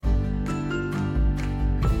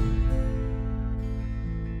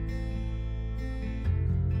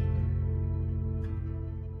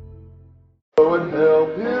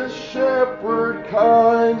shepherd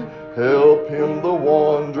kind. Help him the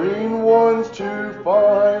wandering ones to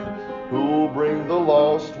find, who'll bring the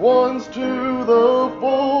lost ones to the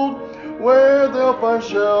fold, where they'll find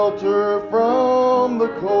shelter from the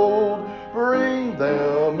cold. Bring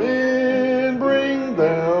them in, bring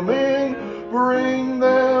them in, bring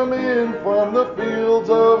them in from the fields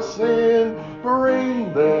of sin.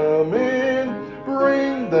 Bring them in,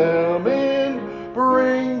 bring them in,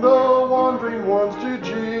 bring the wandering ones to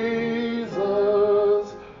Jesus.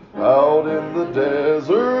 Out in the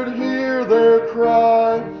desert hear their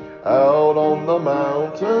cry, out on the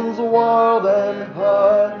mountains wild and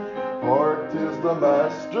high. Hark, 'tis the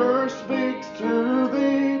Master speaks to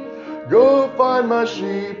thee, go find my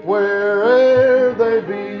sheep where'er they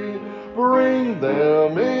be. Bring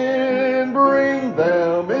them in, bring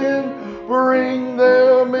them in, bring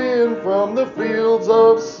them in from the fields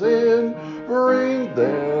of sin. Bring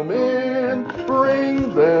them in,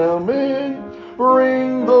 bring them in,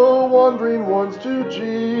 bring the wandering ones to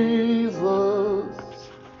Jesus.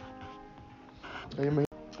 Amen.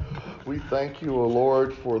 We thank you, O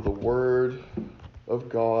Lord, for the word of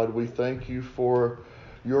God. We thank you for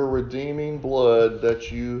your redeeming blood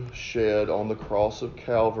that you shed on the cross of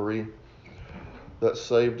Calvary that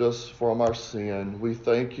saved us from our sin. We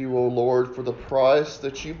thank you, O Lord, for the price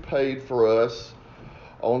that you paid for us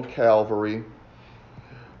on Calvary.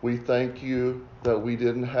 We thank you that we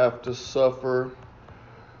didn't have to suffer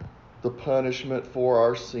the punishment for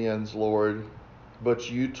our sins, Lord,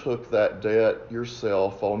 but you took that debt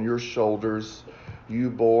yourself on your shoulders.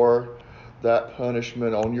 You bore that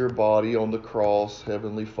punishment on your body on the cross,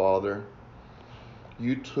 Heavenly Father.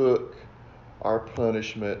 You took our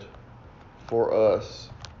punishment for us.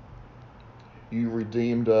 You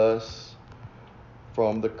redeemed us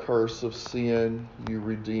from the curse of sin. You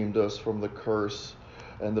redeemed us from the curse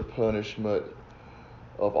and the punishment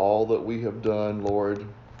of all that we have done, Lord.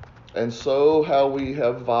 And so how we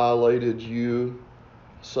have violated you,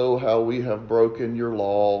 so how we have broken your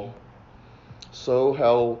law, so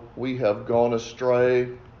how we have gone astray.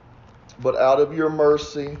 But out of your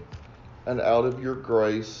mercy and out of your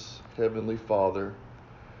grace, Heavenly Father,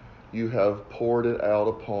 you have poured it out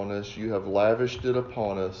upon us. You have lavished it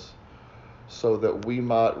upon us so that we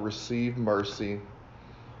might receive mercy,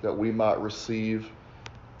 that we might receive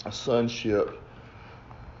a sonship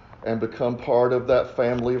and become part of that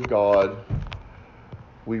family of God.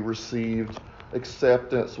 We received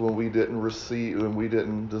acceptance when we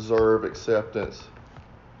didn't deserve acceptance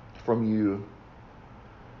from you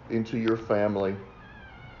into your family.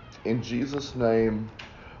 In Jesus' name,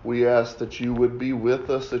 we ask that you would be with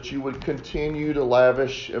us, that you would continue to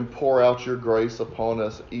lavish and pour out your grace upon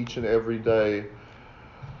us each and every day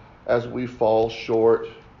as we fall short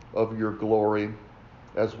of your glory,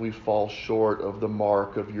 as we fall short of the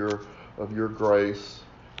mark of your grace.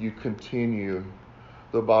 You continue.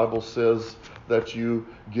 The Bible says that you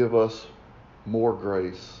give us more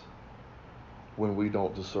grace when we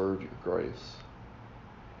don't deserve your grace.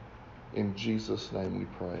 In Jesus' name we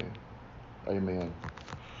pray. Amen.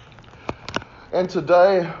 And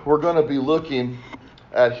today we're going to be looking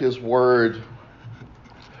at His Word.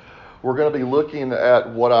 We're going to be looking at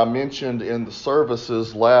what I mentioned in the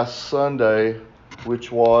services last Sunday, which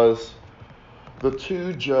was the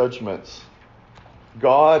two judgments.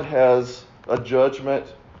 God has a judgment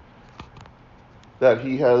that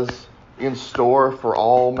He has in store for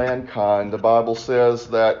all mankind. The Bible says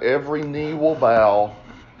that every knee will bow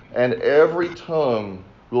and every tongue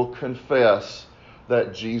will confess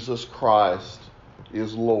that Jesus Christ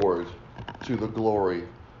is Lord, to the glory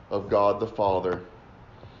of God the Father.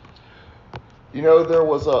 You know, there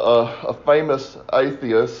was a famous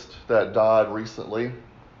atheist that died recently.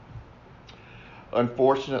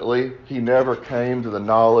 Unfortunately, he never came to the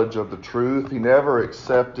knowledge of the truth. He never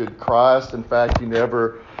accepted Christ. In fact, he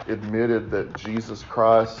never admitted that Jesus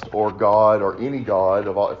Christ or God or any God,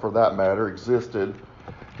 for that matter, existed.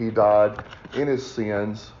 He died in his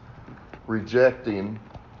sins, rejecting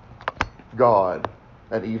God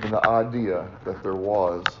and even the idea that there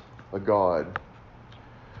was a God.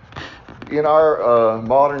 In our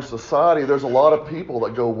modern society, there's a lot of people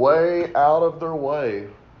that go way out of their way.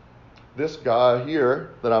 This guy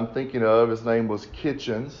here that I'm thinking of, his name was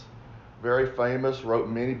Kitchens, very famous, wrote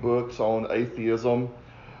many books on atheism.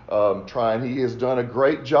 He has done a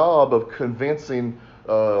great job of convincing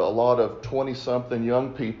a lot of 20-something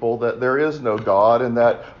young people that there is no God and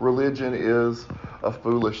that religion is a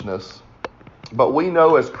foolishness. But we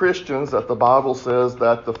know as Christians that the Bible says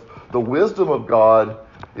that the wisdom of God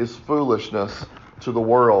is foolishness to the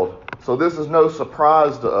world. So this is no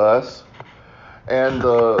surprise to us. And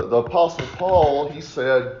the Apostle Paul, he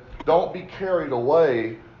said Don't be carried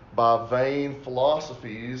away by vain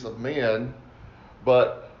philosophies of men,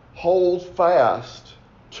 but hold fast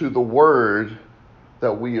to the word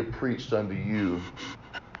that we have preached unto you.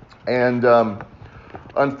 And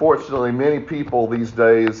unfortunately, many people these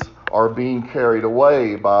days are being carried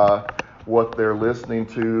away by what they're listening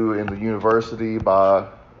to in the university, by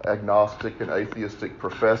agnostic and atheistic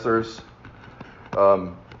professors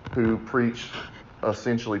who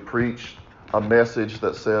essentially preach a message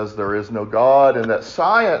that says there is no God, and that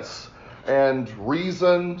science and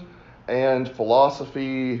reason and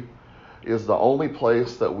philosophy is the only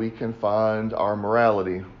place that we can find our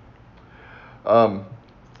morality.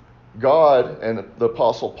 God and the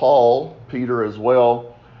Apostle Paul, Peter as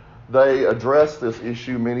well, they addressed this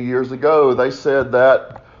issue many years ago. They said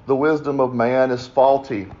that the wisdom of man is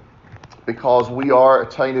faulty because we are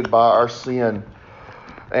tainted by our sin.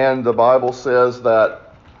 And the Bible says that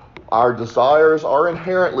our desires are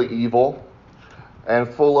inherently evil and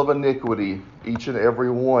full of iniquity, each and every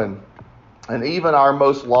one. And even our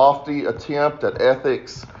most lofty attempt at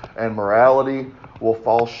ethics and morality will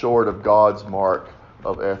fall short of God's mark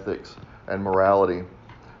of ethics and morality.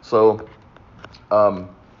 So, my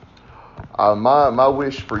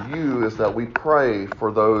wish for you is that we pray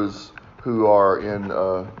for those who are in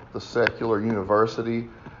the secular university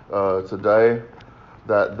today,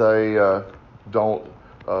 that they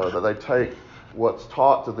that they take what's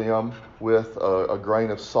taught to them with a grain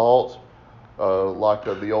of salt. Like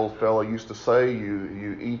the old fellow used to say,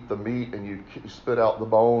 you eat the meat and you spit out the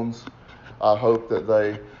bones. I hope that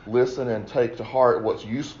they listen and take to heart what's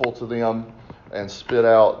useful to them and spit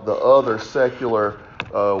out the other secular,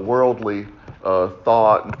 worldly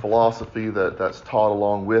thought and philosophy that's taught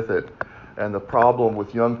along with it. And the problem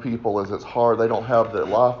with young people is it's hard. They don't have the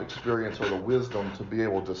life experience or the wisdom to be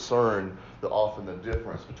able to discern often the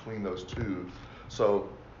difference between those two. So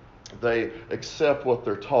they accept what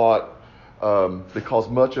they're taught because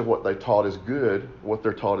much of what they're taught is good.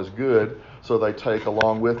 So they take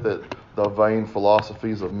along with it the vain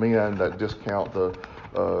philosophies of men that discount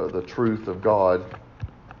the truth of God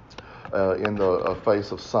in the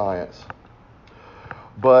face of science.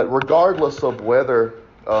 But regardless of whether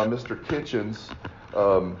Mr. Kitchens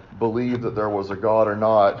believed that there was a God or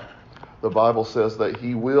not, the Bible says that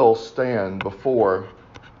he will stand before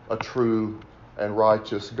a true and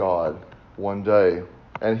righteous God one day.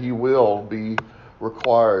 And he will be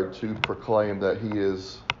required to proclaim that he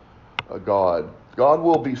is a God. God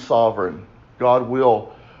will be sovereign. God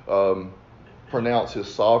will pronounce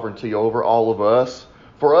his sovereignty over all of us.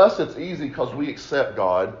 For us, it's easy because we accept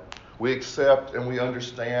God. We accept and we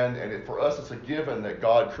understand, and for us it's a given that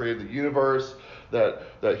God created the universe, that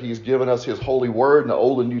he's given us his holy word in the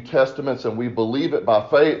Old and New Testaments, and we believe it by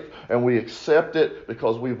faith, and we accept it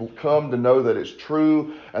because we've come to know that it's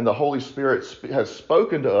true, and the Holy Spirit has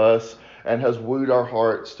spoken to us and has wooed our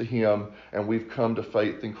hearts to him, and we've come to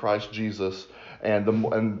faith in Christ Jesus.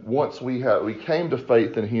 And once we came to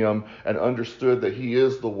faith in him and understood that he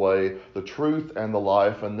is the way, the truth, and the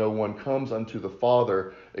life, and no one comes unto the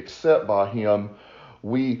Father except by him,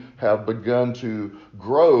 we have begun to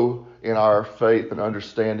grow in our faith and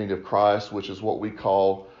understanding of Christ, which is what we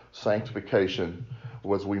call sanctification,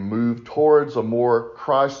 as we move towards a more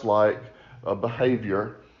Christ-like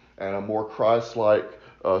behavior and a more Christ-like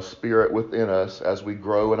spirit within us as we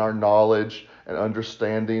grow in our knowledge and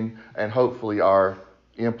understanding and hopefully our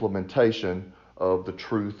implementation of the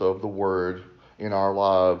truth of the Word in our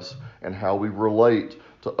lives and how we relate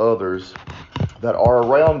to others that are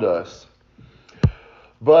around us.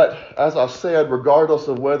 But as I said, regardless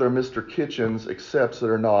of whether Mr. Kitchens accepts it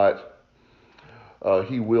or not,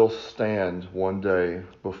 he will stand one day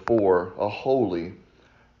before a holy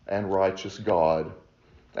and righteous God.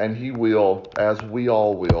 And he will, as we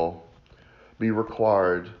all will, be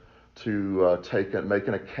required to make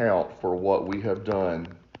an account for what we have done.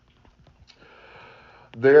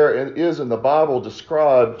 There is in the Bible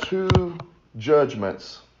described two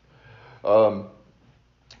judgments. It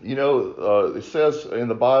says in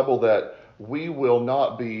the Bible that we will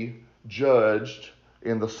not be judged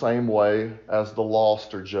in the same way as the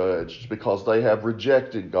lost are judged because they have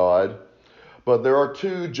rejected God. But there are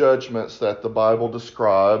two judgments that the Bible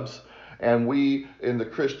describes, and we in the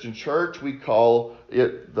Christian church, we call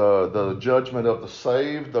it the judgment of the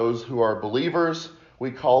saved, those who are believers.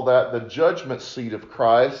 We call that the judgment seat of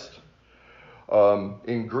Christ.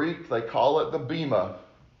 In Greek, they call it the bema.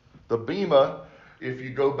 The bema, if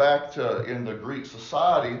you go back to in the Greek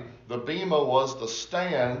society, the bema was the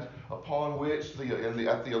stand upon which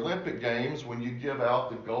at the Olympic Games, when you give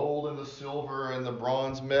out the gold and the silver and the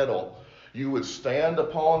bronze medal, you would stand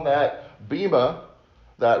upon that bema,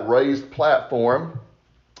 that raised platform.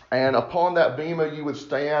 And upon that bema you would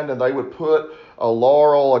stand, and they would put a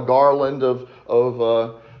laurel, a garland of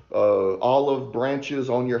olive branches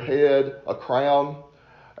on your head, a crown,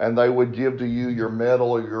 and they would give to you your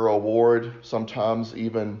medal or your award. Sometimes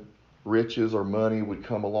even riches or money would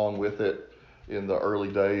come along with it in the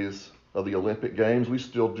early days of the Olympic Games. We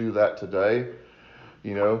still do that today.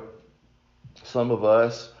 You know, some of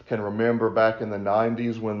us can remember back in the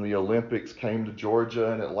 90s when the Olympics came to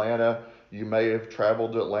Georgia and Atlanta. You may have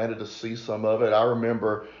traveled to Atlanta to see some of it. I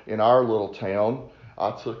remember in our little town,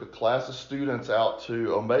 I took a class of students out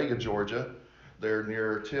to Omega, Georgia. They're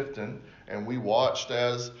near Tifton, and we watched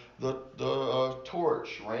as the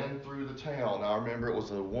torch ran through the town. I remember it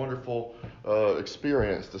was a wonderful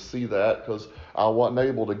experience to see that, because I wasn't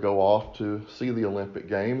able to go off to see the Olympic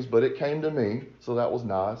Games, but it came to me, so that was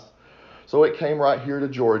nice. So it came right here to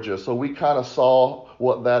Georgia. So we kind of saw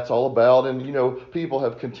what that's all about. And, you know, people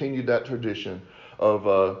have continued that tradition of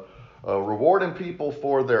rewarding people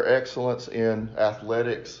for their excellence in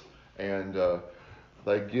athletics. And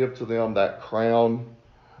they give to them that crown,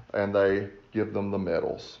 and they give them the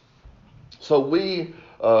medals. So the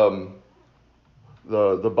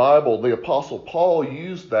Bible, the Apostle Paul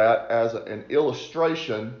used that as an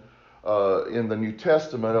illustration in the New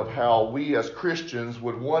Testament of how we as Christians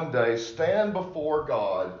would one day stand before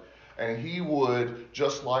God, and he would,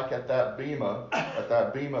 just like at that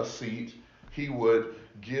bema seat, you would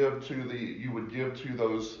give to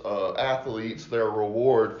those athletes their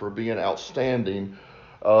reward for being outstanding.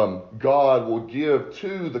 God will give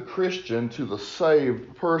to the Christian, to the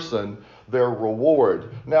saved person, their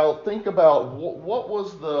reward. Now think about what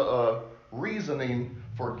was the reasoning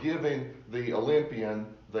for giving the Olympian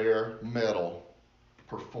their medal.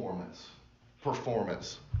 Performance.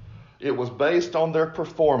 It was based on their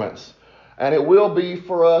performance. And it will be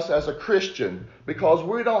for us as a Christian, because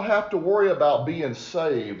we don't have to worry about being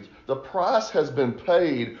saved. The price has been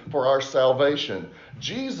paid for our salvation.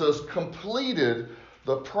 Jesus completed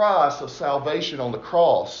the price of salvation on the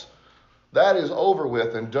cross. That is over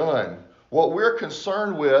with and done. What we're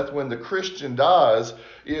concerned with when the Christian dies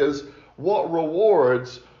is what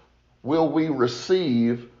rewards will we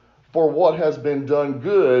receive for what has been done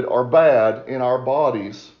good or bad in our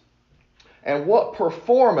bodies? And what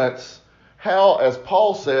performance, how, as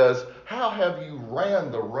Paul says, how have you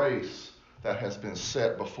ran the race that has been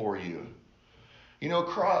set before you? You know,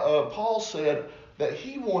 Paul said that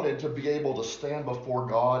he wanted to be able to stand before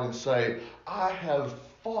God and say, I have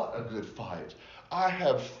fought a good fight. I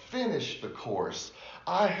have finished the course.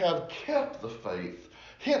 I have kept the faith.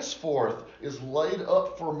 Henceforth is laid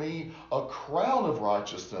up for me a crown of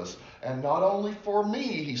righteousness, and not only for me,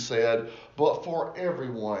 he said, but for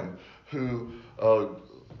everyone who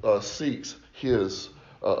seeks his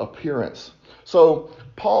appearance. So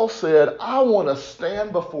Paul said, I want to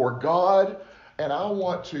stand before God, and I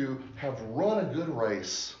want to have run a good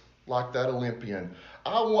race like that Olympian.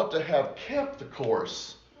 I want to have kept the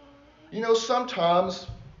course. You know, sometimes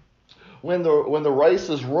when the race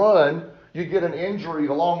is run, you get an injury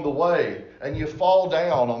along the way, and you fall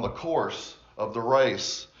down on the course of the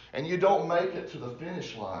race, and you don't make it to the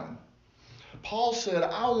finish line. Paul said,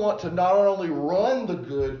 I want to not only run the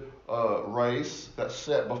good race that's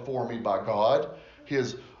set before me by God,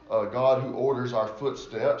 his God who orders our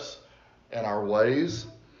footsteps and our ways,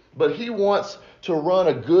 but he wants to run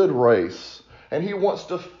a good race, and he wants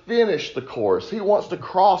to finish the course. He wants to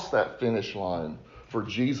cross that finish line for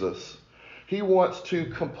Jesus. He wants to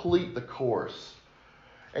complete the course.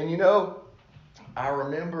 And you know, I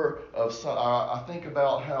remember I think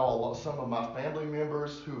about how some of my family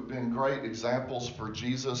members who have been great examples for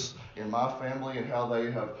Jesus in my family, and how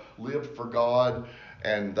they have lived for God,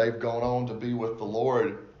 and they've gone on to be with the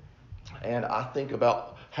Lord. And I think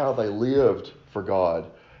about how they lived for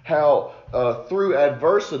God, how through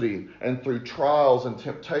adversity and through trials and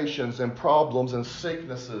temptations and problems and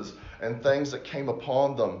sicknesses and things that came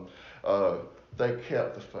upon them, they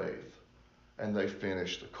kept the faith and they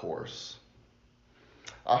finished the course.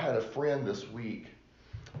 I had a friend this week,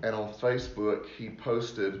 and on Facebook he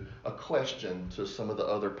posted a question to some of the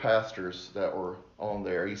other pastors that were on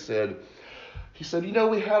there. He said, you know,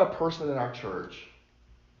 we had a person in our church,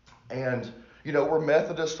 and you know, we're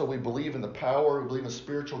Methodists, so we believe in the power, we believe in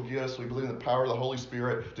spiritual gifts, we believe in the power of the Holy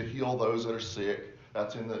Spirit to heal those that are sick.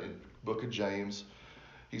 That's in the book of James.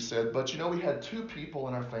 He said, but you know, we had two people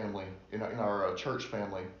in our family, in our church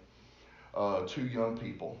family, two young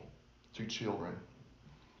people, two children.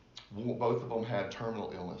 Both of them had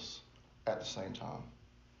terminal illness at the same time.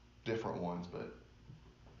 Different ones, but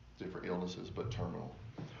different illnesses, but terminal.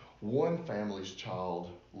 One family's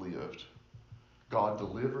child lived. God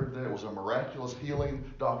delivered that. It was a miraculous healing.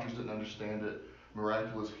 Doctors didn't understand it.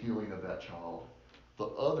 Miraculous healing of that child. The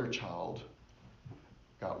other child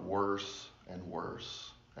got worse and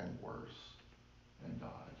worse and worse and died.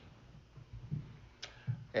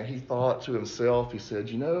 And he thought to himself, he said,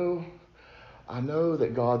 I know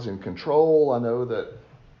that God's in control. I know that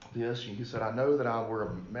this. He said, I know that we're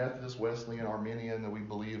a Methodist, Wesleyan, Arminian, and we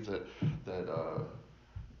believe that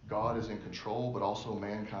God is in control, but also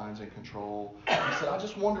mankind's in control. He said, I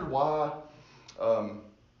just wondered why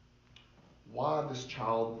this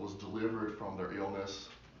child was delivered from their illness.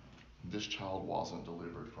 This child wasn't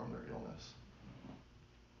delivered from their illness.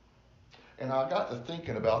 And I got to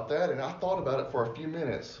thinking about that, and I thought about it for a few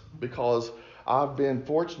minutes, because I've been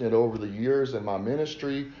fortunate over the years in my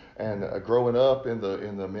ministry and growing up in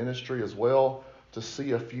the ministry as well to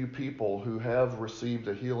see a few people who have received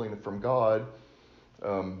a healing from God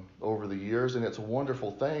over the years, and it's a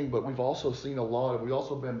wonderful thing. But we've also seen we've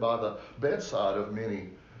also been by the bedside of many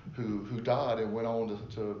who died and went on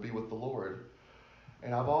to be with the Lord.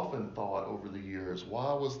 And I've often thought over the years,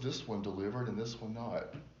 why was this one delivered and this one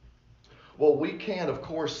not? Well, we can, of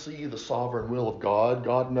course, see the sovereign will of God.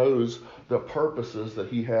 God knows the purposes that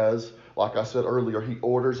he has. Like I said earlier, he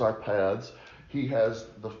orders our paths. He has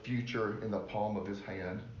the future in the palm of his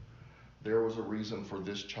hand. There was a reason for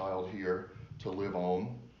this child here to live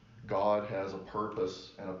on. God has a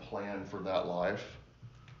purpose and a plan for that life.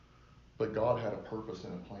 But God had a purpose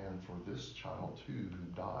and a plan for this child too, who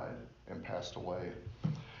died and passed away.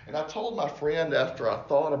 And I told my friend after I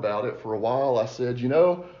thought about it for a while, I said,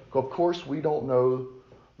 of course we don't know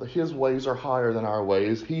that his ways are higher than our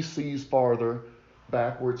ways. He sees farther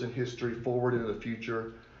backwards in history, forward into the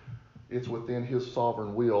future. It's within his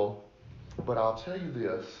sovereign will. But I'll tell you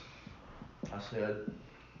this, I said,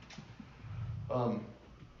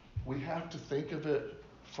 we have to think of it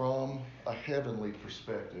from a heavenly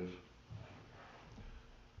perspective.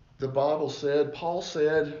 The Bible said, Paul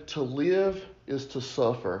said, to live is to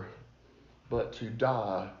suffer, but to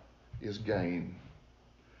die is gain.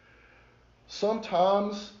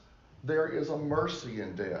 Sometimes there is a mercy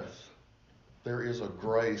in death. There is a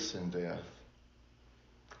grace in death.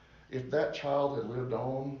 If that child had lived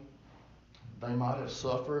on, they might have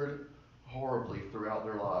suffered horribly throughout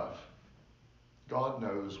their life. God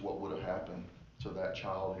knows what would have happened to that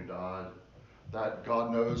child who died. That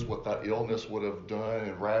God knows what that illness would have done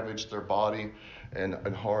and ravaged their body and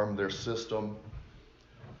harmed their system.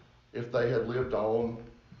 If they had lived on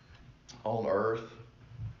earth,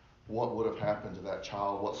 what would have happened to that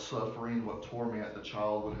child? What suffering, what torment the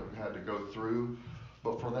child would have had to go through.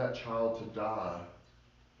 But for that child to die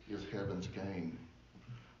is heaven's gain.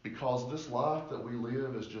 Because this life that we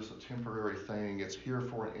live is just a temporary thing. It's here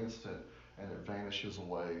for an instant and it vanishes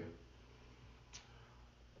away.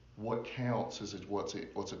 What counts is what's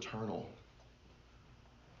eternal.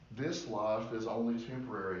 This life is only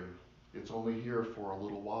temporary. It's only here for a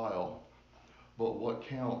little while. But what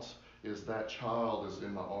counts is that child is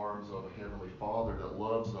in the arms of a heavenly Father that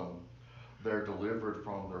loves them. They're delivered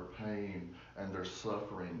from their pain and their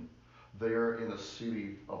suffering. They're in a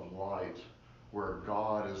city of light where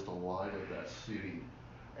God is the light of that city,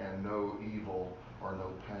 and no evil or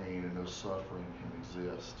no pain and no suffering can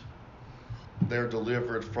exist. They're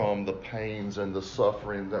delivered from the pains and the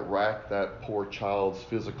suffering that rack that poor child's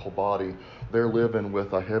physical body. They're living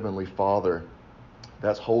with a heavenly Father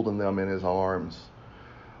that's holding them in his arms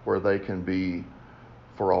where they can be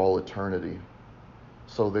for all eternity.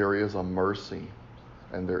 So there is a mercy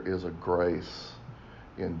and there is a grace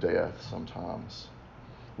in death sometimes.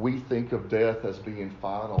 We think of death as being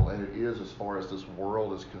final, and it is as far as this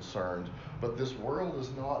world is concerned. But this world is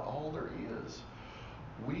not all there is.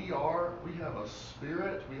 We have a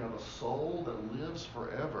spirit, we have a soul that lives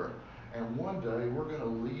forever. And one day we're going to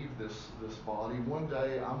leave this body. One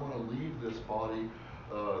day I'm going to leave this body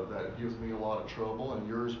that gives me a lot of trouble, and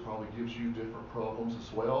yours probably gives you different problems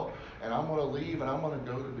as well. And I'm going to leave and I'm going to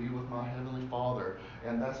go to be with my Heavenly Father.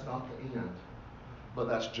 And that's not the end, but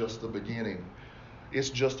that's just the beginning. It's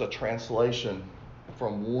just a translation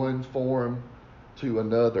from one form to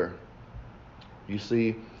another. You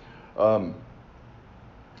see,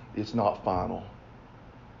 it's not final.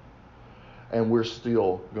 And we're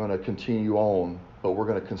still going to continue on, but we're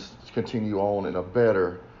going to continue on in a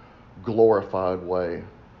better, glorified way.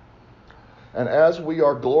 And as we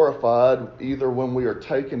are glorified, either when we are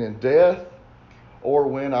taken in death or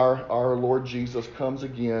when our Lord Jesus comes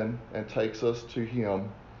again and takes us to him,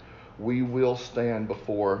 we will stand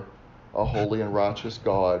before a holy and righteous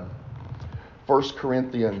God. 2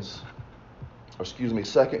 Corinthians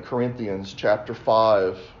chapter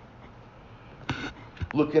 5.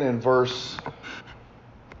 Looking in verse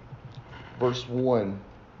verse 1.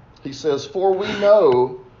 He says, "For we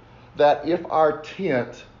know that if our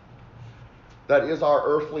tent, that is our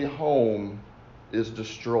earthly home, is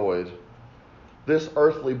destroyed." This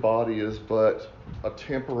earthly body is but a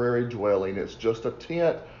temporary dwelling. It's just a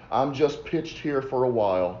tent. I'm just pitched here for a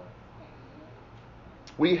while.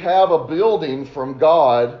 We have a building from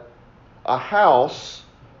God, a house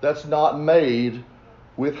that's not made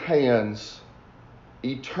with hands,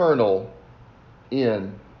 eternal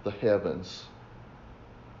in the heavens.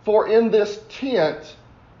 For in this tent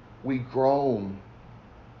we groan.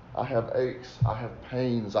 I have aches, I have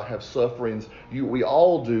pains, I have sufferings. We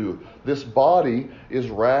all do. This body is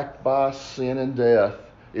racked by sin and death.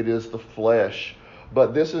 It is the flesh.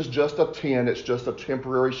 But this is just a tent. It's just a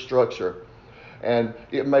temporary structure. And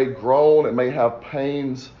it may groan, it may have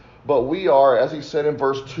pains, but we are, as he said in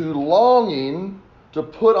verse 2, longing to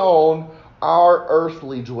put on our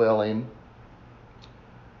earthly dwelling,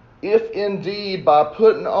 if indeed by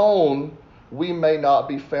putting on we may not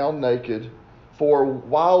be found naked. For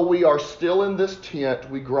while we are still in this tent,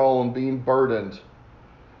 we groan, being burdened,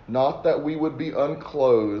 not that we would be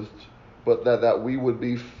unclothed, but that we would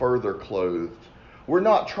be further clothed. We're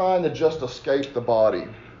not trying to just escape the body.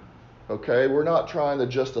 Okay? We're not trying to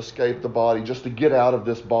just escape the body, just to get out of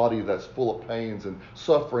this body that's full of pains and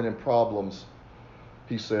suffering and problems,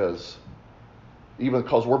 he says. Even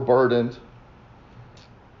because we're burdened.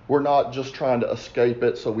 We're not just trying to escape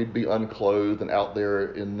it so we'd be unclothed and out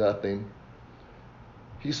there in nothing.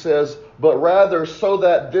 He says, but rather so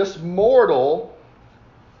that this mortal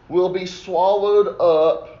will be swallowed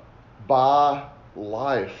up by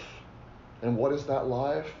life. And what is that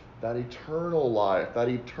life? That eternal life, that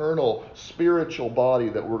eternal spiritual body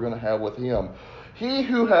that we're going to have with him. He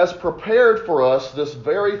who has prepared for us this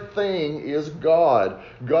very thing is God.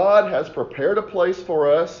 God has prepared a place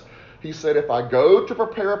for us. He said, if I go to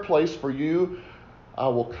prepare a place for you, I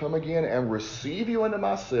will come again and receive you into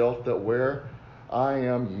myself, that where I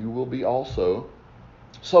am, you will be also.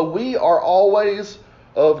 So we are always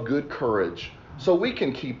of good courage. So we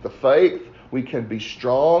can keep the faith. We can be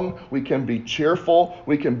strong. We can be cheerful.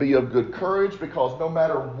 We can be of good courage, because no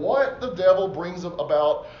matter what the devil brings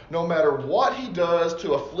about, no matter what he does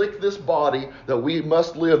to afflict this body that we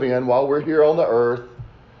must live in while we're here on the earth,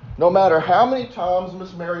 no matter how many times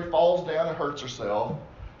Miss Mary falls down and hurts herself,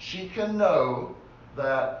 she can know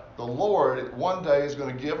that the Lord one day is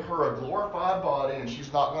going to give her a glorified body, and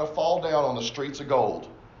she's not going to fall down on the streets of gold.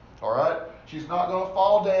 All right? She's not going to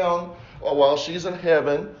fall down while she's in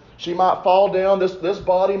heaven. She might fall down. This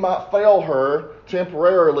body might fail her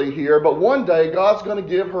temporarily here, but one day God's going to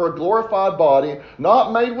give her a glorified body,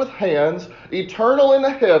 not made with hands, eternal in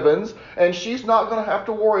the heavens, and she's not going to have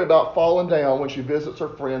to worry about falling down when she visits her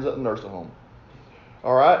friends at the nursing home.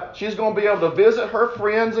 All right? She's going to be able to visit her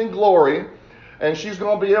friends in glory, and she's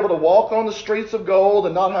going to be able to walk on the streets of gold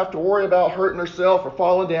and not have to worry about hurting herself or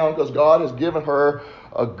falling down, because God has given her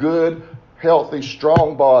a good, healthy,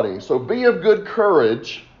 strong body. So be of good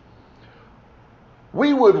courage.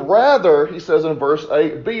 We would rather, he says in verse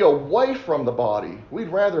 8, be away from the body. We'd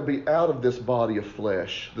rather be out of this body of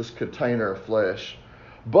flesh, this container of flesh.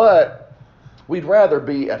 But we'd rather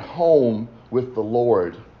be at home with the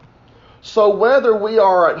Lord. So whether we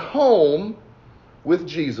are at home with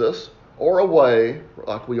Jesus or away,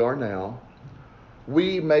 like we are now,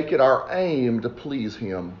 we make it our aim to please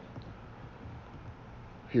him.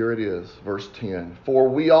 Here it is, verse 10. For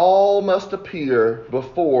we all must appear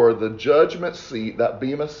before the judgment seat, that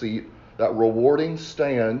bema seat, that rewarding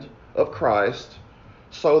stand of Christ,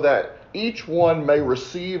 so that each one may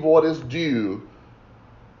receive what is due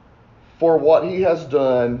for what he has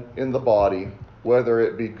done in the body, whether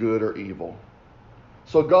it be good or evil.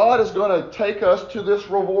 So God is going to take us to this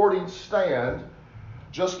rewarding stand,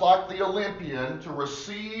 just like the Olympian, to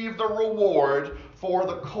receive the reward for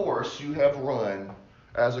the course you have run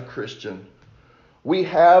as a Christian. We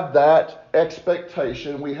have that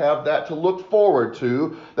expectation. We have that to look forward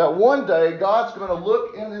to, that one day God's going to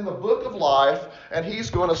look in the book of life and he's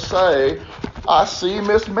going to say, I see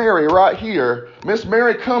Miss Mary right here. Miss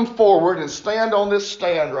Mary, come forward and stand on this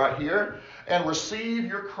stand right here and receive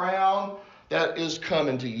your crown that is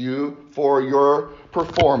coming to you for your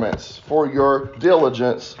performance, for your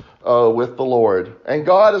diligence with the Lord. And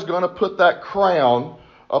God is going to put that crown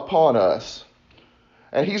upon us.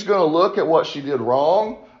 And he's going to look at what she did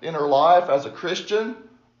wrong in her life as a Christian.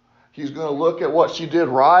 He's going to look at what she did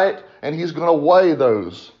right, and he's going to weigh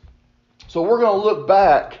those. So we're going to look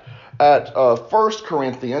back at 1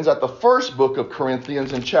 Corinthians, at the first book of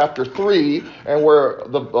Corinthians in chapter 3, and where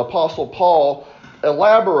the Apostle Paul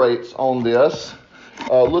elaborates on this.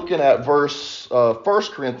 looking at 1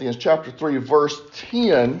 Corinthians chapter 3, verse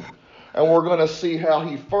 10, and we're going to see how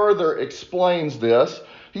he further explains this.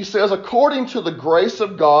 He says, according to the grace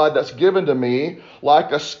of God that's given to me,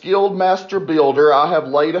 like a skilled master builder, I have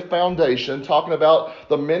laid a foundation, talking about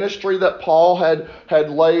the ministry that Paul had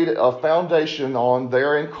laid a foundation on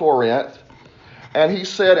there in Corinth. And he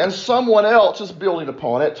said, and someone else is building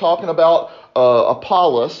upon it, talking about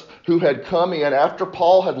Apollos, who had come in after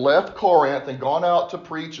Paul had left Corinth and gone out to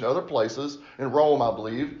preach in other places, in Rome, I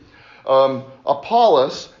believe.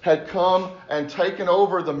 Apollos had come and taken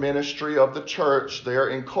over the ministry of the church there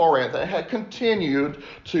in Corinth and had continued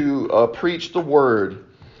to preach the word.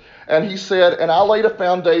 And he said, and I laid a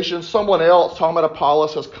foundation, someone else, talking about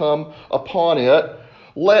Apollos, has come upon it.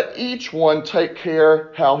 Let each one take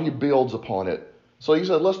care how he builds upon it. So he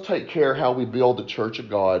said, let's take care how we build the church of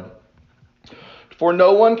God. For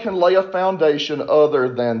no one can lay a foundation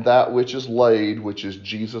other than that which is laid, which is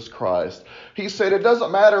Jesus Christ. He said it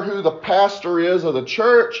doesn't matter who the pastor is of the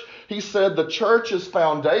church. He said the church's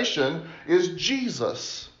foundation is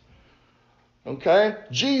Jesus. Okay?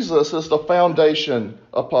 Jesus is the foundation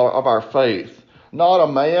of our faith, not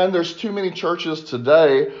a man. There's too many churches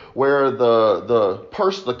today where the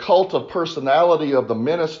cult of personality of the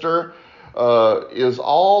minister is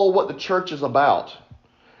all what the church is about.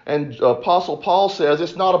 And Apostle Paul says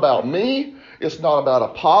it's not about me, it's not about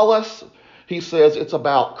Apollos. He says it's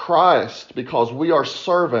about Christ, because we are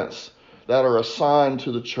servants that are assigned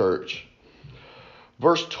to the church.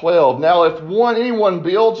 Verse 12, now if anyone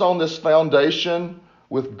builds on this foundation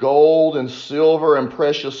with gold and silver and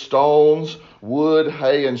precious stones, wood,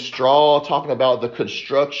 hay, and straw, talking about the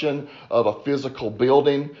construction of a physical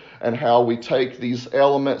building and how we take these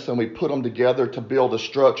elements and we put them together to build a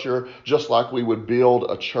structure, just like we would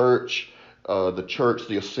build a church,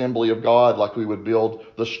 the assembly of God, like we would build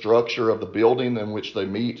the structure of the building in which they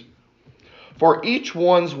meet. For each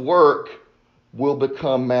one's work will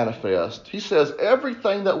become manifest. He says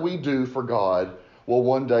everything that we do for God will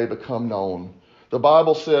one day become known. The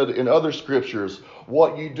Bible said in other scriptures,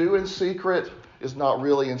 what you do in secret is not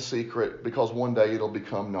really in secret, because one day it'll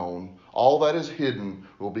become known. All that is hidden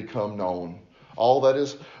will become known. All that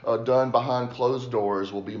is done behind closed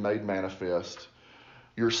doors will be made manifest.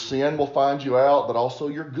 Your sin will find you out, but also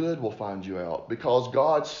your good will find you out, because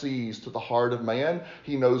God sees to the heart of man.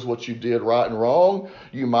 He knows what you did right and wrong.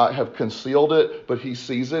 You might have concealed it, but he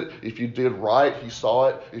sees it. If you did right, he saw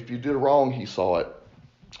it. If you did wrong, he saw it.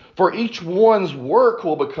 For each one's work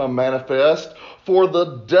will become manifest, for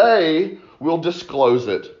the day will disclose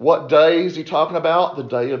it. What day is he talking about? The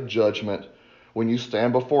day of judgment, when you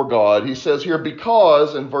stand before God. He says here,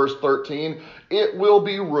 because, in verse 13, it will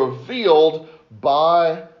be revealed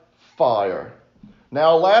by fire.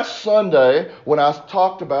 Now, last Sunday, when I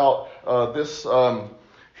talked about this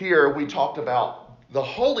here, we talked about the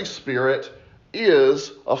Holy Spirit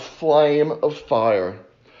is a flame of fire.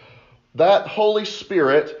 That Holy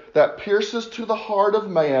Spirit that pierces to the heart of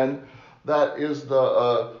man, that is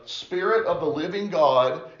the Spirit of the living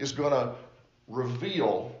God, is going to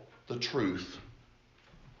reveal the truth.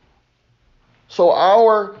 So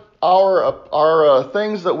our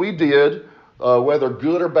things that we did, whether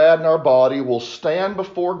good or bad in our body, will stand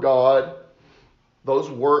before God. Those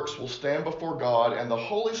works will stand before God, and the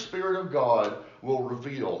Holy Spirit of God will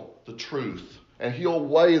reveal the truth. And he'll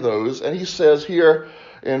weigh those. And he says here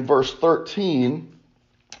in verse 13,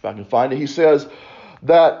 if I can find it, he says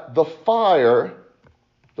that the fire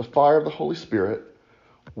of the Holy Spirit,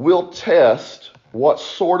 will test what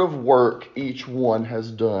sort of work each one has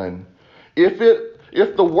done. If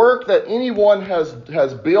the work that anyone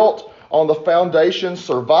has built on the foundation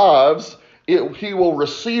survives, he will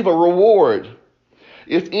receive a reward.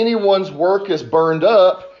 If anyone's work is burned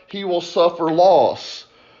up, he will suffer loss,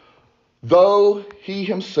 though he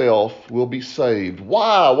himself will be saved.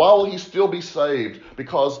 Why? Why will he still be saved?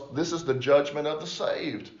 Because this is the judgment of the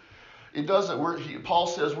saved. It doesn't. Paul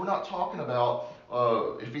says we're not talking about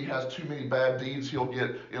if he has too many bad deeds,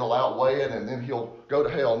 it'll outweigh it, and then he'll go to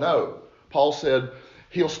hell. No. Paul said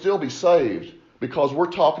he'll still be saved, because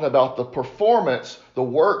we're talking about the performance, the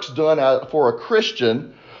works done for a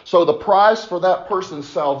Christian. So the price for that person's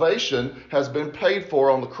salvation has been paid for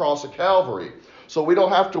on the cross of Calvary. So we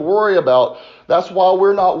don't have to worry about. That's why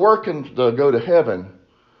we're not working to go to heaven.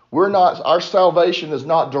 Our salvation is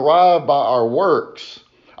not derived by our works.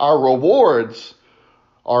 Our rewards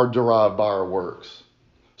are derived by our works.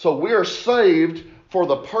 So we are saved for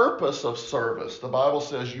the purpose of service. The Bible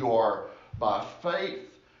says you are by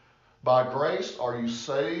faith, by grace are you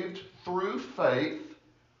saved through faith.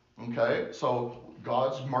 Okay, so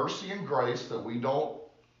God's mercy and grace, that we don't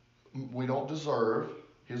we don't deserve.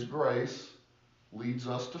 His grace leads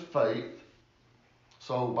us to faith.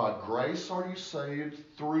 So by grace are you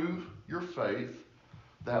saved through your faith,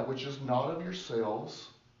 that which is not of yourselves,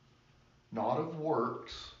 not of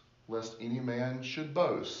works, lest any man should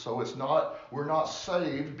boast. So we're not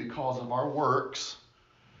saved because of our works.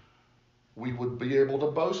 We would be able to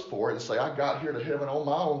boast for it and say, I got here to heaven on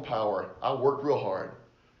my own power. I worked real hard.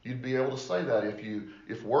 You'd be able to say that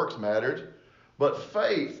if works mattered. But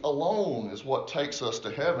faith alone is what takes us to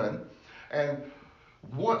heaven. And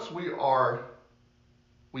once we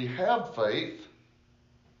have faith,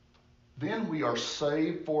 then we are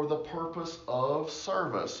saved for the purpose of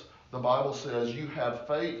service. The Bible says you have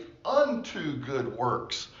faith unto good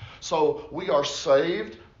works. So we are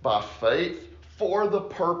saved by faith for the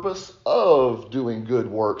purpose of doing good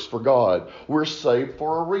works for God. We're saved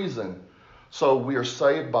for a reason. So we are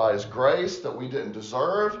saved by His grace that we didn't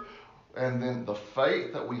deserve. And then the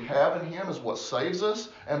faith that we have in Him is what saves us.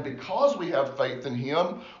 And because we have faith in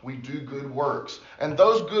Him, we do good works. And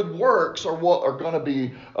those good works are what are going to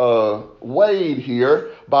be weighed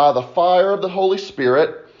here by the fire of the Holy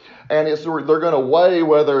Spirit. And they're going to weigh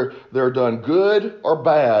whether they're done good or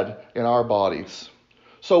bad in our bodies.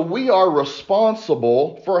 So we are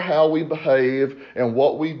responsible for how we behave and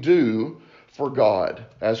what we do for God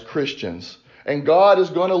as Christians. And God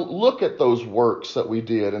is going to look at those works that we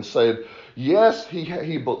did and say, yes,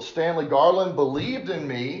 Stanley Garland believed in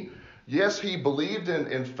me. Yes, he believed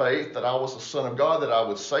in faith that I was the Son of God, that I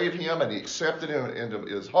would save him, and he accepted him into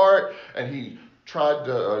his heart, and he tried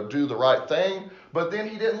to do the right thing, but then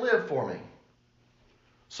he didn't live for me.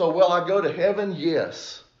 So will I go to heaven?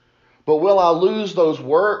 Yes. But will I lose those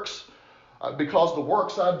works because the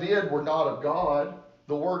works I did were not of God?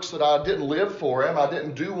 The works that I didn't live for Him, I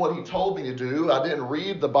didn't do what He told me to do, I didn't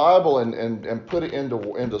read the Bible and put it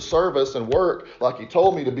into service and work like He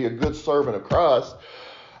told me to be a good servant of Christ.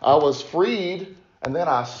 I was freed, and then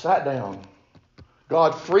I sat down.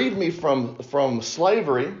 God freed me from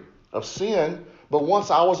slavery of sin, but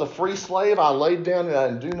once I was a free slave, I laid down and I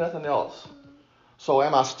didn't do nothing else. So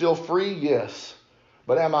am I still free? Yes.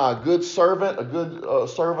 But am I a good servant, a good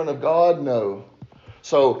servant of God? No.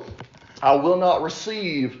 So I will not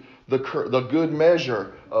receive the good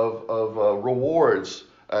measure of rewards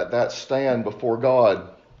at that stand before God.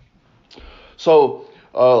 So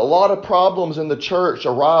a lot of problems in the church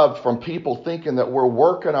arrive from people thinking that we're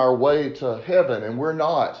working our way to heaven, and we're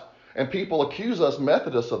not. And people accuse us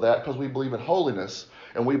Methodists of that because we believe in holiness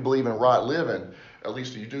and we believe in right living. At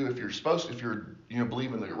least you do if you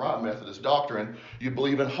believe in the right Methodist doctrine. You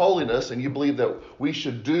believe in holiness, and you believe that we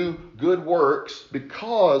should do good works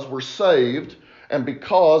because we're saved and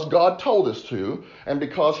because God told us to, and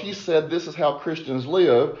because He said this is how Christians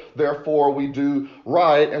live. Therefore, we do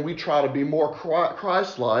right, and we try to be more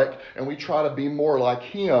Christ-like, and we try to be more like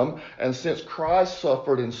Him. And since Christ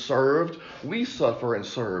suffered and served, we suffer and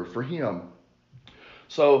serve for Him.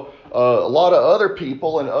 So a lot of other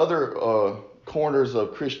people and other corners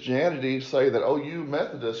of Christianity say that, oh, you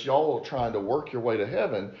Methodists, y'all are trying to work your way to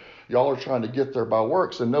heaven. Y'all are trying to get there by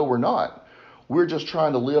works. And no, we're not. We're just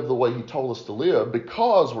trying to live the way He told us to live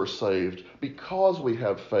because we're saved, because we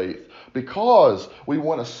have faith, because we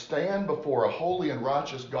want to stand before a holy and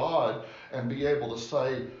righteous God and be able to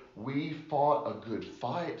say, we fought a good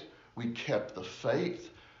fight, we kept the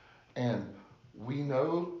faith, and we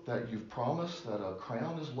know that You've promised that a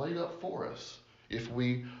crown is laid up for us if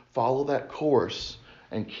we follow that course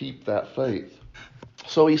and keep that faith.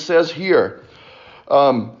 So he says here,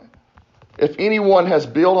 if anyone has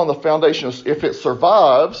built on the foundation, if it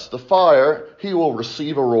survives the fire, he will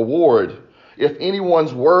receive a reward. If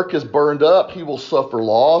anyone's work is burned up, he will suffer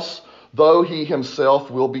loss, though he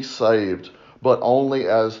himself will be saved, but only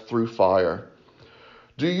as through fire.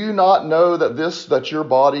 Do you not know that your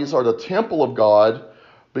bodies are the temple of God,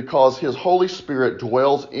 because His Holy Spirit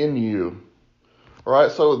dwells in you? All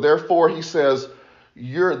right, so therefore he says,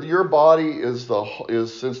 your body is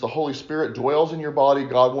since the Holy Spirit dwells in your body,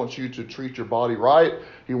 God wants you to treat your body right.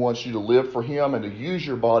 He wants you to live for Him and to use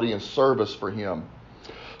your body in service for Him.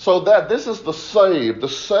 So that this is the saved. The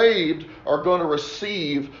saved are going to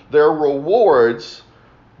receive their rewards.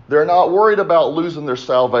 They're not worried about losing their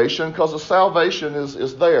salvation because the salvation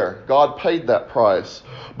is there. God paid that price.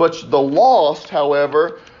 But the lost,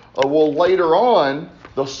 however, will later on,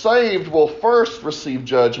 the saved will first receive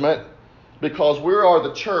judgment because we are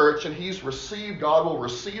the church, and God will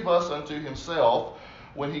receive us unto Himself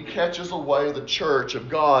when He catches away the church of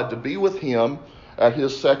God to be with Him at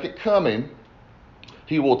His second coming.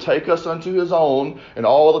 He will take us unto His own, and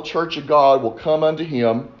all the church of God will come unto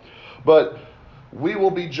Him. But We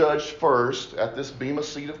will be judged first at this bema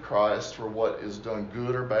seat of Christ for what is done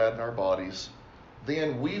good or bad in our bodies.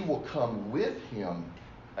 Then we will come with him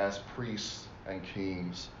as priests and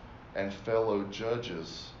kings and fellow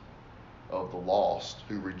judges of the lost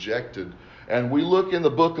who rejected. And we look in the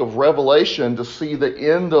book of Revelation to see the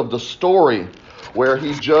end of the story where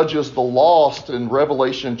he judges the lost in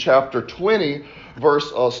Revelation chapter 20,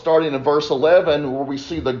 starting in verse 11, where we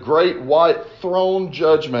see the great white throne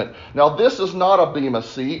judgment. Now, this is not a bema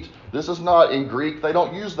seat. This is not in Greek. They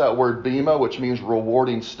don't use that word bema, which means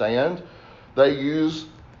rewarding stand. They use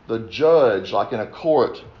the judge, like in a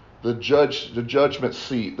court, the judgment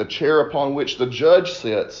seat, the chair upon which the judge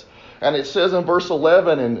sits. And it says in verse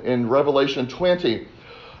 11 in Revelation 20,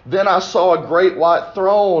 "Then I saw a great white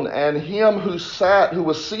throne, and him who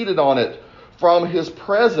was seated on it. From his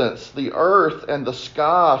presence, the earth and the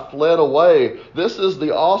sky fled away." This is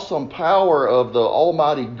the awesome power of the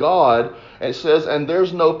Almighty God. And it says, "And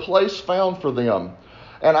there's no place found for them.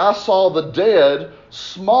 And I saw the dead,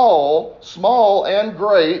 small and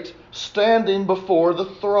great, standing before the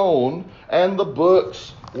throne, and the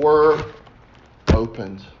books were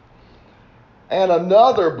opened. And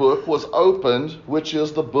another book was opened, which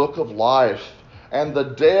is the book of life. And the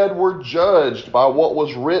dead were judged by what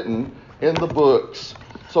was written in the books."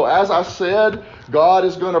 So as I said, God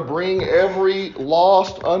is going to bring every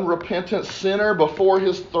lost, unrepentant sinner before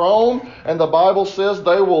his throne. And the Bible says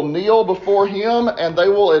they will kneel before him and they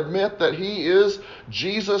will admit that he is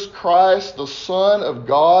Jesus Christ, the Son of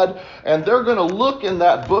God. And they're going to look in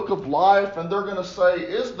that book of life and they're going to say,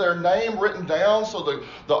 is their name written down? So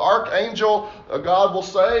the archangel, God will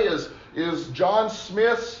say, is John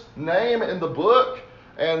Smith's name in the book?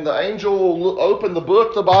 And the angel will open the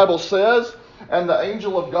book, the Bible says, and the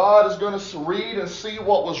angel of God is going to read and see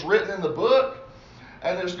what was written in the book.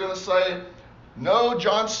 And it's going to say, no,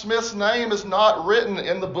 John Smith's name is not written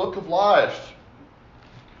in the book of life.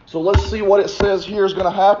 So let's see what it says here is going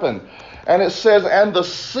to happen. And it says, "And the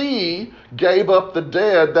sea gave up the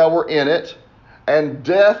dead that were in it, and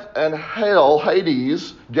death and hell,"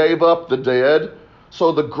 Hades, "gave up the dead."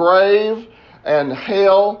 So the grave and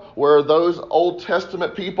hell, where those Old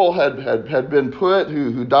Testament people had been put,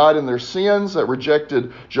 who died in their sins, that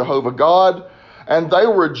rejected Jehovah God, and they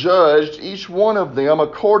were judged, each one of them,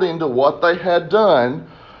 according to what they had done.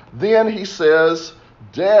 Then he says,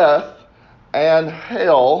 death and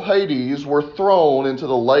hell, Hades, were thrown into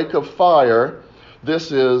the lake of fire.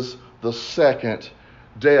 This is the second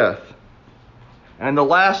death. And the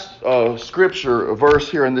last scripture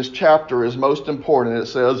verse here in this chapter is most important. It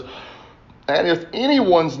says, "And if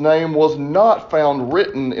anyone's name was not found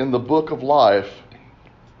written in the book of life,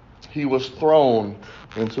 he was thrown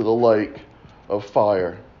into the lake of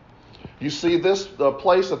fire." You see, this the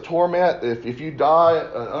place of torment. If you die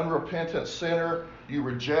an unrepentant sinner, you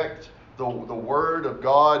reject the word of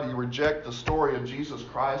God, you reject the story of Jesus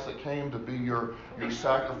Christ that came to be your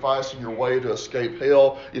sacrifice and your way to escape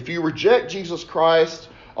hell. If you reject Jesus Christ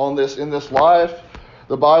in this life,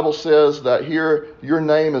 the Bible says that here your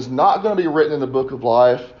name is not going to be written in the book of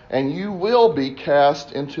life, and you will be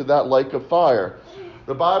cast into that lake of fire.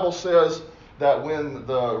 The Bible says that when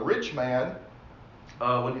the rich man,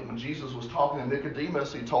 when Jesus was talking to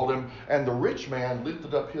Nicodemus, he told him, "And the rich man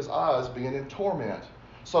lifted up his eyes, being in torment."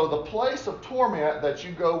 So the place of torment that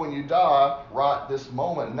you go when you die, right this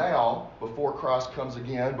moment now, before Christ comes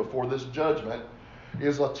again, before this judgment,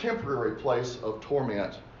 is a temporary place of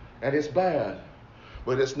torment. And it's bad.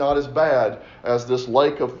 But it's not as bad as this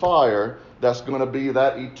lake of fire that's going to be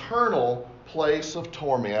that eternal place of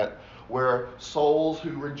torment where souls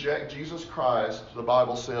who reject Jesus Christ, the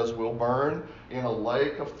Bible says, will burn in a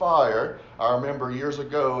lake of fire. I remember years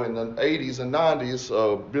ago in the 80s and 90s,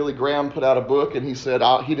 Billy Graham put out a book and he said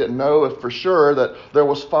he didn't know if for sure that there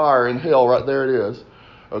was fire in hell. Right there it is.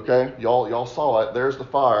 Okay, y'all saw it. There's the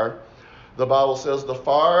fire. The Bible says the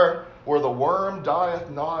fire where the worm dieth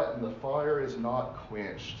not and the fire is not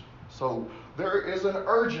quenched. So there is an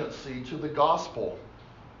urgency to the gospel.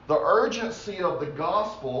 The urgency of the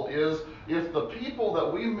gospel is if the people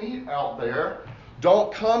that we meet out there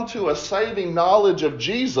don't come to a saving knowledge of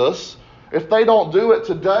Jesus, if they don't do it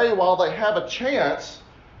today while they have a chance,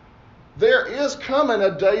 there is coming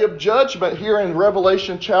a day of judgment here in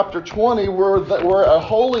Revelation chapter 20 where a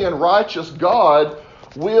holy and righteous God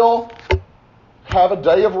will have a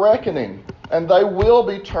day of reckoning, and they will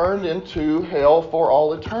be turned into hell for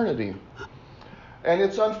all eternity. And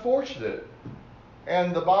it's unfortunate.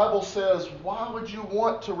 And the Bible says, why would you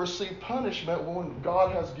want to receive punishment when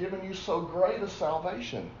God has given you so great a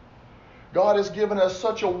salvation? God has given us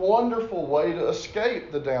such a wonderful way to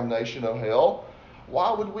escape the damnation of hell.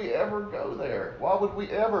 Why would we ever go there? Why would we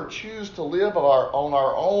ever choose to live on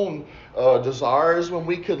our own desires when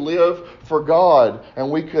we could live for God and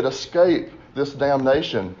we could escape this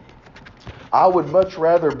damnation? I would much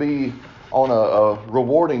rather be on a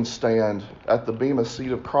rewarding stand at the Bema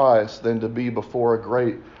seat of Christ than to be before a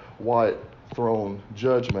great white throne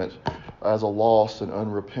judgment as a lost and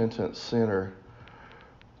unrepentant sinner.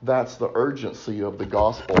 That's the urgency of the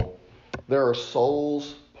gospel. There are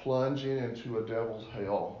souls plunging into a devil's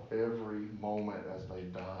hell every moment as they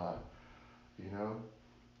die. You know,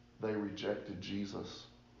 they rejected Jesus.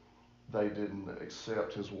 They didn't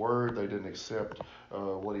accept his word. They didn't accept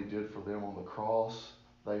what he did for them on the cross.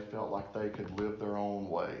 They felt like they could live their own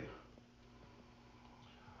way.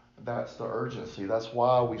 That's the urgency. That's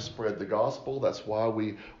why we spread the gospel. That's why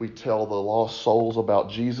we tell the lost souls about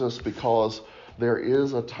Jesus, because there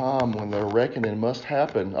is a time when the reckoning must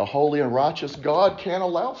happen. A holy and righteous God can't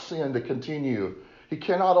allow sin to continue. He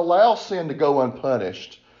cannot allow sin to go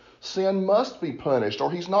unpunished. Sin must be punished,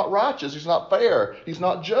 or he's not righteous, he's not fair, he's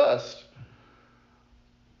not just.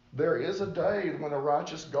 There is a day when a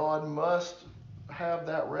righteous God must have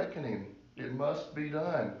that reckoning. It must be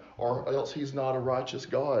done, or else he's not a righteous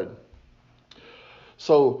God.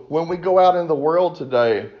 So when we go out in the world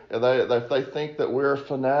today, if they think that we're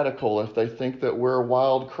fanatical, if they think that we're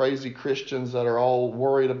wild, crazy Christians that are all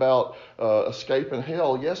worried about escaping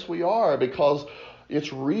hell, yes, we are, because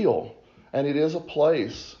it's real and it is a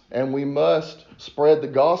place. And we must spread the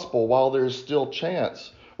gospel while there's still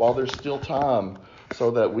chance, while there's still time, so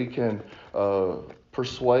that we can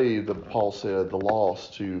persuade, Paul said, the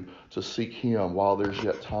lost to seek him while there's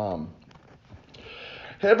yet time.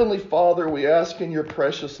 Heavenly Father, we ask in your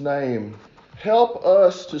precious name, help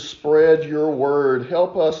us to spread your word.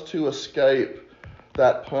 Help us to escape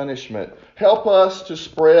that punishment. Help us to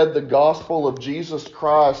spread the gospel of Jesus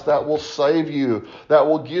Christ that will save you, that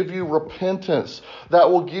will give you repentance, that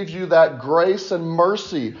will give you that grace and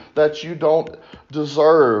mercy that you don't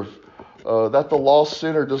deserve, that the lost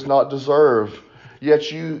sinner does not deserve.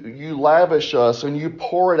 Yet you lavish us and you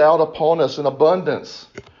pour it out upon us in abundance,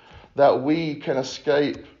 that we can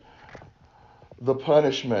escape the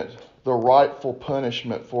punishment, the rightful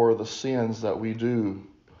punishment for the sins that we do.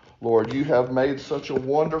 Lord, you have made such a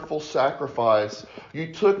wonderful sacrifice.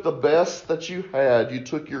 You took the best that you had. You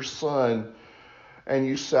took your Son, and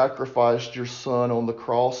you sacrificed your Son on the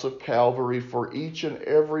cross of Calvary for each and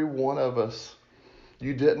every one of us.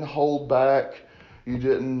 You didn't hold back. You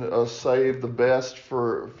didn't save the best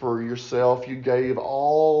for yourself. You gave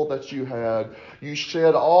all that you had. You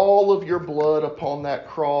shed all of your blood upon that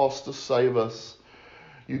cross to save us.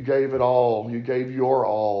 You gave it all. You gave your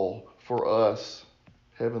all for us,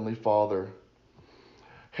 Heavenly Father.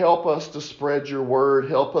 Help us to spread your word.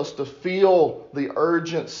 Help us to feel the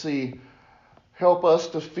urgency. Help us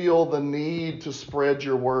to feel the need to spread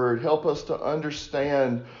your word. Help us to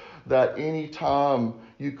understand that any time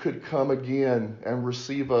you could come again and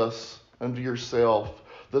receive us unto yourself.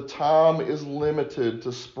 The time is limited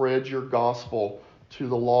to spread your gospel to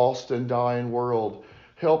the lost and dying world.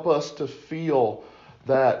 Help us to feel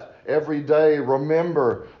that every day.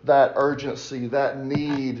 Remember that urgency, that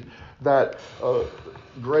need, that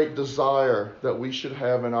great desire that we should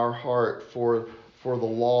have in our heart for the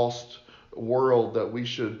lost world, that we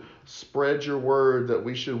should spread your word, that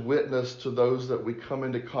we should witness to those that we come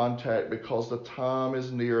into contact, because the time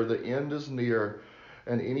is near, the end is near,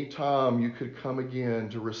 and any time you could come again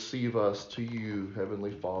to receive us to you,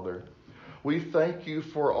 Heavenly Father. We thank you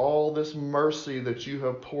for all this mercy that you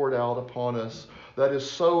have poured out upon us that is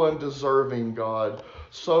so undeserving, God,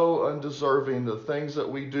 so undeserving. The things that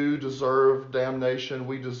we do deserve damnation,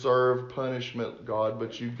 we deserve punishment, God,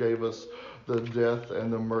 but you gave us the death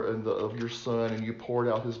and of your Son, and you poured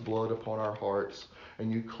out his blood upon our hearts,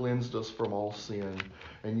 and you cleansed us from all sin,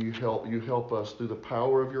 and you help us through the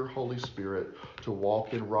power of your Holy Spirit to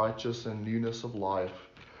walk in righteous and newness of life.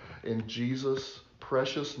 In Jesus'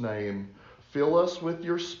 precious name, fill us with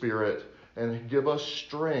your Spirit and give us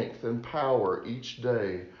strength and power each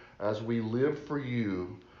day as we live for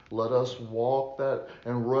you. Let us walk that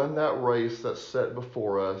and run that race that's set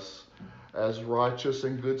before us as righteous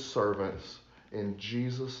and good servants. In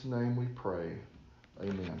Jesus' name we pray.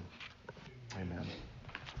 Amen. Amen.